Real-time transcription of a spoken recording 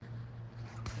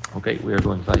Okay, we are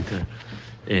going weiter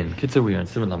in Kitzur. We are in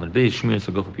Siman Lamed Beis. Shmir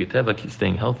so go for Piyateva. Keep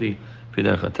staying healthy.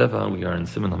 Piyadar Chateva. We are in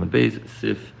Siman Lamed Beis.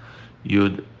 Seif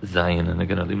Yud Zayin. And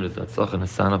again, our limit is Zatzach and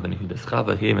Hasana ben Yehudas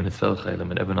Chava him and his fellow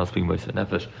Chaylim and everyone else being Bois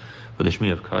Nefesh for the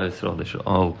Shmir of Kal Yisrael. They should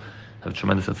all have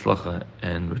tremendous Hatzlacha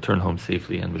and return home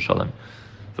safely and b'shalom.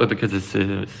 So the kids is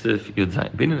Seif Yud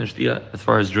Zayin. Bein Nishtia, as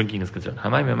far as drinking is concerned.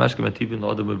 Hamayim Yamashkem Ativin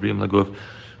L'Adam B'Briyim Laguf.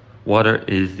 Water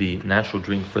is the natural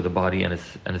drink for the body and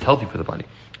it's healthy for the body.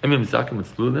 If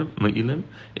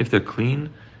they're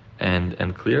clean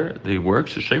and clear, they work.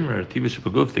 They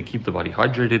keep the body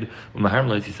hydrated,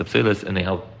 and they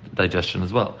help digestion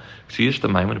as well.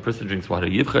 When a person drinks water,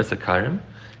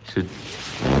 should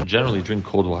generally drink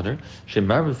cold water. They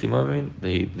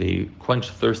quench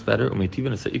thirst better, and they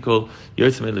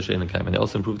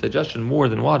also improve digestion more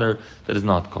than water that is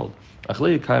not cold. It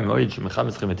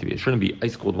shouldn't be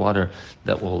ice cold water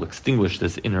that will extinguish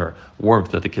this inner warmth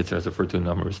that the Kitzur has referred to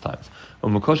numerous times.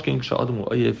 Certainly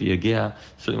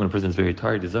when a person is very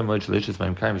tired, he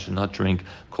should not drink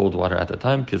cold water at that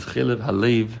time, because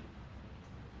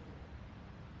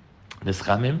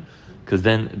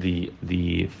then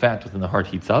the fat within the heart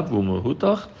heats up, and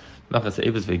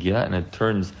it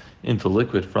turns into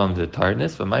liquid from the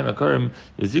tiredness. And then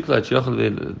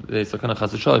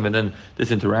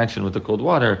this interaction with the cold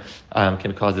water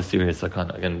can cause a serious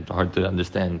sakana. Again, hard to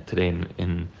understand today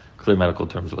in clear medical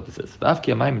terms what this is.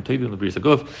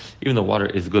 Even though water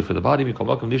is good for the body, do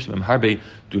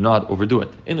not overdo it.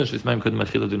 Do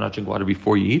not drink water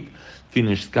before you eat.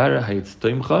 Because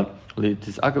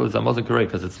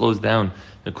it slows down,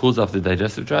 it cools off the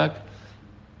digestive tract,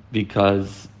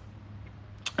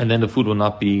 and then the food will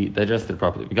not be digested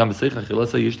properly. And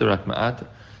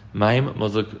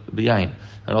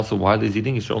also, while he's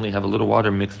eating, he should only have a little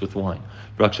water mixed with wine.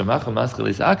 Once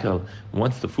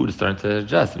the food is starting to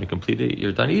digest and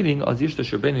you're done eating,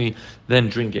 then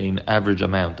drink an average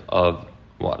amount of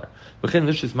water. Don't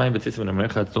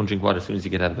drink water as soon as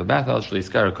you get out of a bathhouse to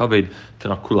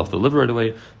not cool off the liver right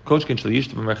away.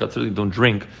 Don't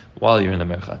drink while you're in the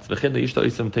merchatz. The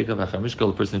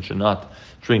person should not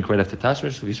drink right after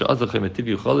tashmish.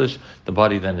 The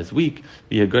body then is weak.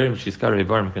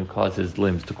 Can cause his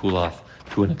limbs to cool off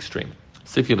to an extreme.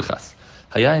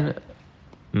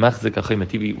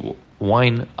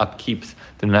 Wine upkeeps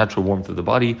the natural warmth of the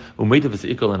body,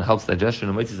 and helps digestion,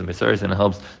 and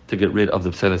helps to get rid of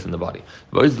the pselis in the body.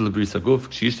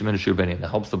 It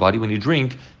helps the body when you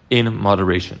drink in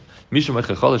moderation. His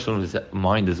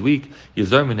mind is weak.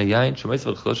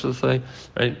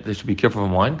 Right? They should be careful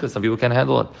from wine because some people can't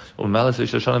handle it. And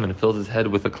it fills his head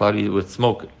with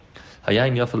smoke.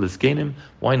 Wine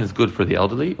is good for the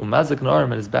elderly,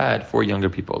 and is bad for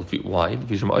younger people. Why?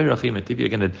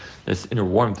 Again, this inner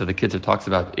warmth that the Kitzur talks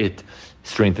about, it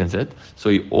strengthens it.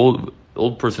 So an old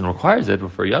person requires it,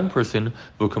 but for a young person,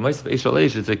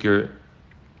 it's like you're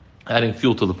adding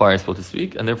fuel to the fire, so to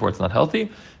speak, and therefore it's not healthy.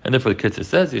 And therefore the Kitzur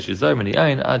says,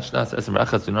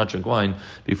 do not drink wine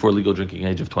before legal drinking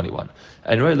age of 21.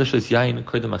 And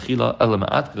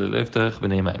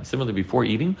similarly, before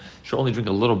eating, you should only drink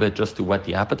a little bit just to whet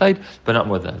the appetite, but not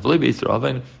more than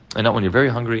that. And not when you're very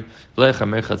hungry, and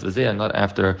not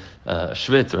after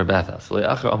schwitz or a bathhouse,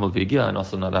 and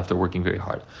also not after working very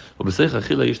hard.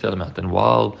 And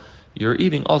while you're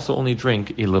eating, also only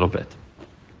drink a little bit.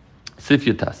 Seif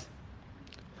Yutas.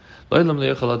 A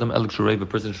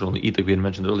person should only eat, like we had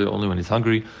mentioned earlier, only when he's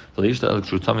hungry, and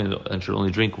should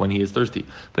only drink when he is thirsty.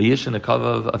 A person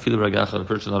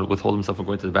should not withhold himself from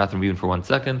going to the bathroom even for 1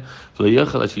 second. Before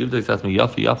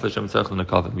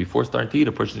starting to eat,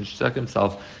 a person should check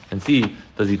himself and see,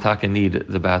 does he need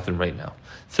the bathroom right now?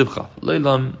 That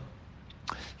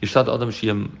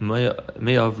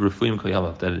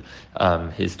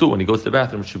his stool, when he goes to the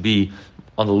bathroom, should be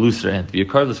on the looser end.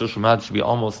 Should be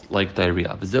almost like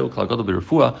diarrhea. That's a klal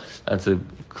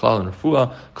in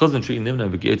refuah.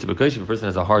 If a person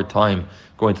has a hard time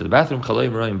going to the bathroom,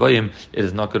 it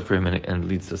is not good for him and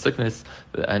leads to sickness.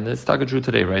 And it's not true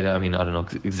today, right? I mean, I don't know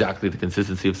exactly the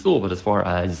consistency of stool, but as far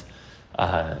as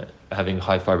having a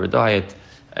high fiber diet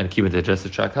and keeping the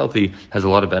digestive tract healthy has a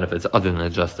lot of benefits other than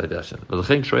just digestion.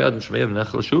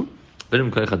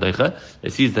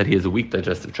 It sees that he has a weak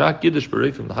digestive tract. Time to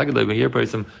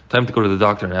go to the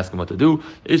doctor and ask him what to do.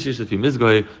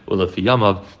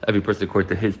 Every person according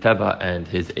to his teva and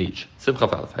his age. A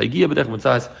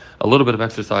little bit of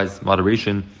exercise,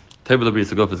 moderation Table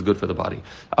is good for the body.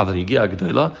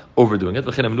 Overdoing it,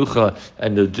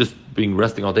 and just being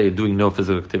resting all day, doing no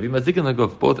physical activity.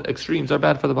 Both extremes are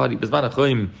bad for the body.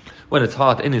 When it's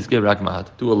hot,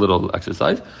 do a little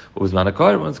exercise.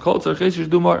 When it's cold,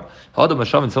 do more.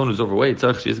 Someone who's overweight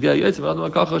has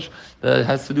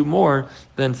to do more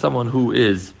than someone who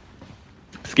is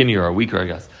skinnier or weaker, I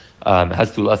guess.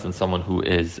 Has to do less than someone who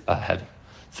is heavy.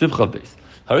 Simcha base.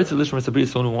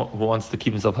 Someone who wants to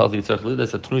keep himself healthy, should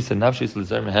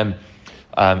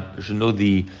know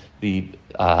the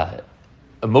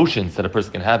emotions that a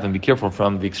person can have and be careful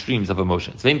from the extremes of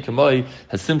emotions. Vein kamoi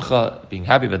has simcha, being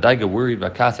happy, v'daiga, worried,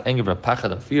 v'kas, anger,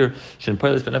 v'pachad, and fear, shen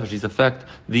poilis b'nefesh, affect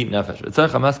the nefesh.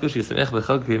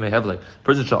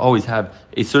 Person should always have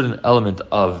a certain element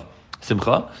of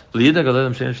simcha.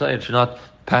 It should not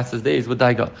pass his days with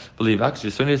daiga. Believe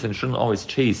actually and shouldn't always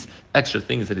chase extra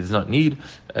things that he does not need.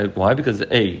 Why? Because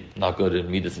not good in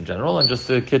midas in general, and just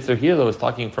the kids are here though is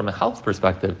talking from a health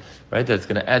perspective, right? That's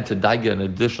going to add to daiga and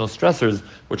additional stressors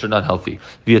which are not healthy.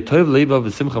 The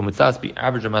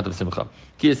average amount of simcha.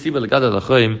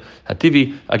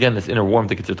 Again, this inner warmth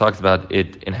the Kitzur talks about,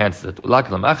 it enhances it.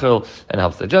 And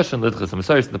helps digestion, and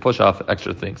the push off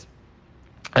extra things.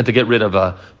 And to get rid of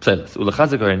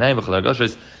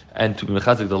pselis. And to be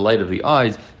mechazik the light of the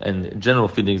eyes and general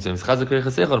feelings and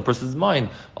a person's mind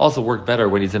also work better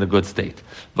when he's in a good state.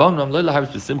 Doesn't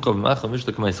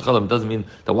mean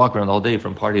to walk around all day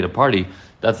from party to party.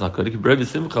 That's not good.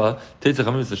 That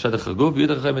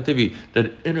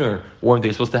inner warmth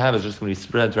you're supposed to have is just going to be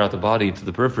spread throughout the body to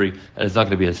the periphery, and it's not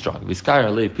going to be as strong. And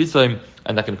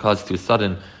that can cause to a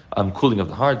sudden cooling of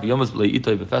the heart. And a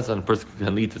person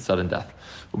can lead to sudden death.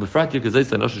 This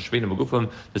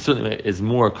certainly is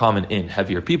more common in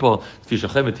heavier people. They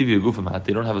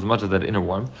don't have as much of that inner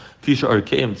warmth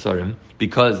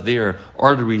because their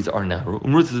arteries are narrow.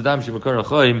 And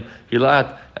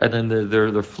then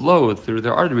their flow through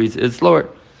their arteries is slower.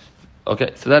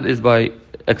 Okay, so that is by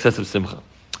excessive simcha.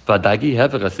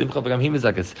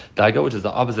 Daiga, which is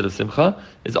the opposite of simcha,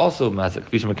 is also mazik.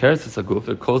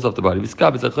 It cools off the body.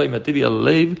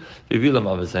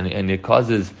 And it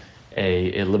causes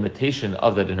a limitation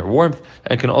of that inner warmth,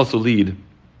 and can also lead.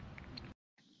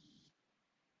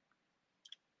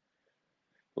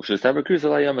 When you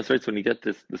get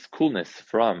this coolness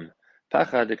from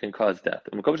pachad, it can cause death.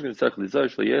 A person should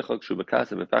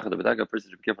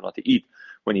be careful not to eat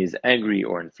when he is angry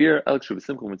or in fear.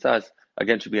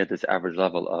 Again, should be at this average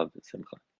level of simcha.